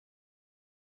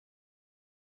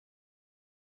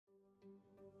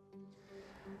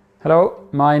Hello,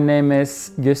 my name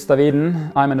is Gustav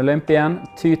Iden. I'm an Olympian,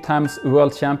 2 times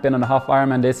world champion on the half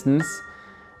Ironman distance,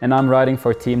 and I'm riding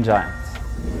for Team Giant.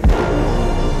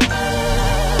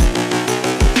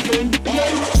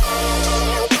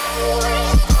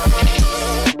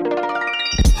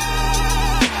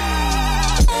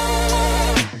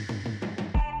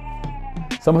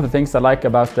 Some of the things I like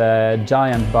about the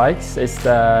Giant bikes is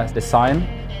the design.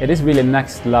 It is really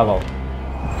next level.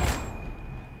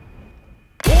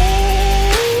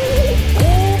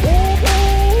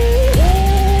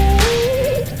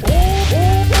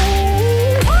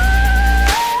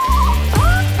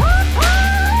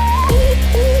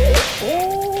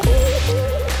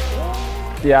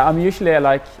 Yeah, I'm usually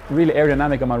really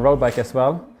aerodynamic on my road bike as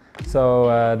well,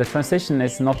 so the transition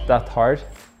is not that hard.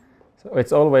 So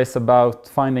it's always about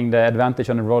finding the advantage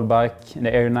on the road bike in the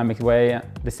aerodynamic way,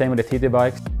 the same with the TT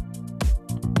bikes.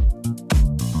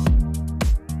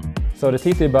 So the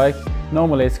TT bike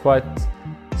normally is quite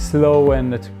slow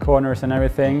in the corners and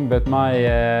everything, but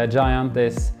my Giant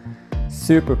is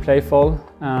super playful,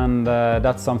 and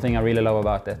that's something I really love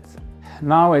about it.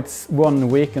 Now it's 1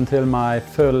 week until my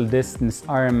full distance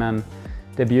Ironman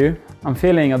debut. I'm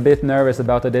feeling a bit nervous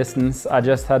about the distance. I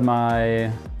just had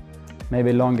my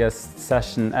maybe longest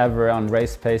session ever on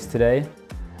race pace today,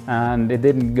 and it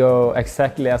didn't go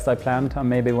exactly as I planned. I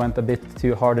maybe went a bit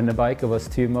too hard on the bike. It was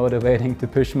too motivating to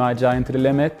push my Giant to the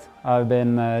limit. I've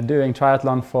been doing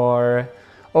triathlon for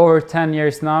over 10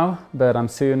 years now, but I'm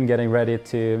soon getting ready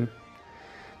to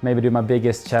maybe do my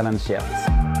biggest challenge yet.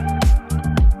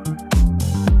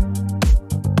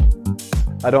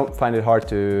 I don't find it hard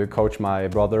to coach my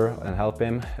brother and help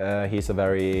him. He's a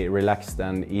very relaxed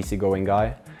and easygoing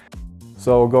guy.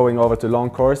 So going over to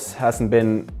long course hasn't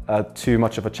been too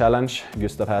much of a challenge.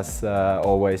 Gustav has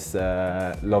always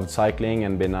loved cycling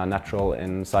and been a natural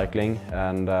in cycling,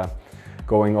 and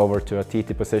going over to a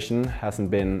TT position hasn't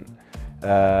been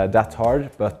that hard,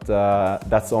 but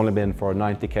that's only been for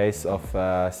 90 Ks of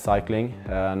cycling.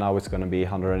 Now it's going to be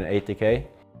 180 K.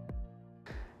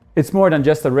 It's more than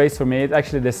just a race for me. It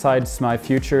actually decides my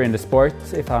future in the sport,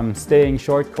 if I'm staying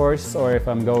short course or if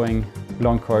I'm going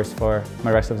long course for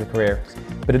my rest of the career.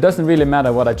 But it doesn't really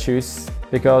matter what I choose,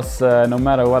 because no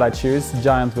matter what I choose,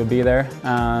 Giant will be there,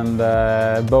 and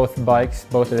both bikes,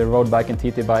 both the road bike and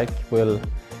TT bike, will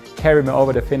carry me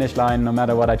over the finish line no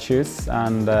matter what I choose,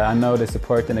 and I know the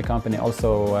support in the company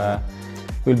also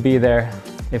will be there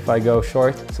if I go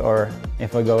short or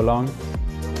if I go long.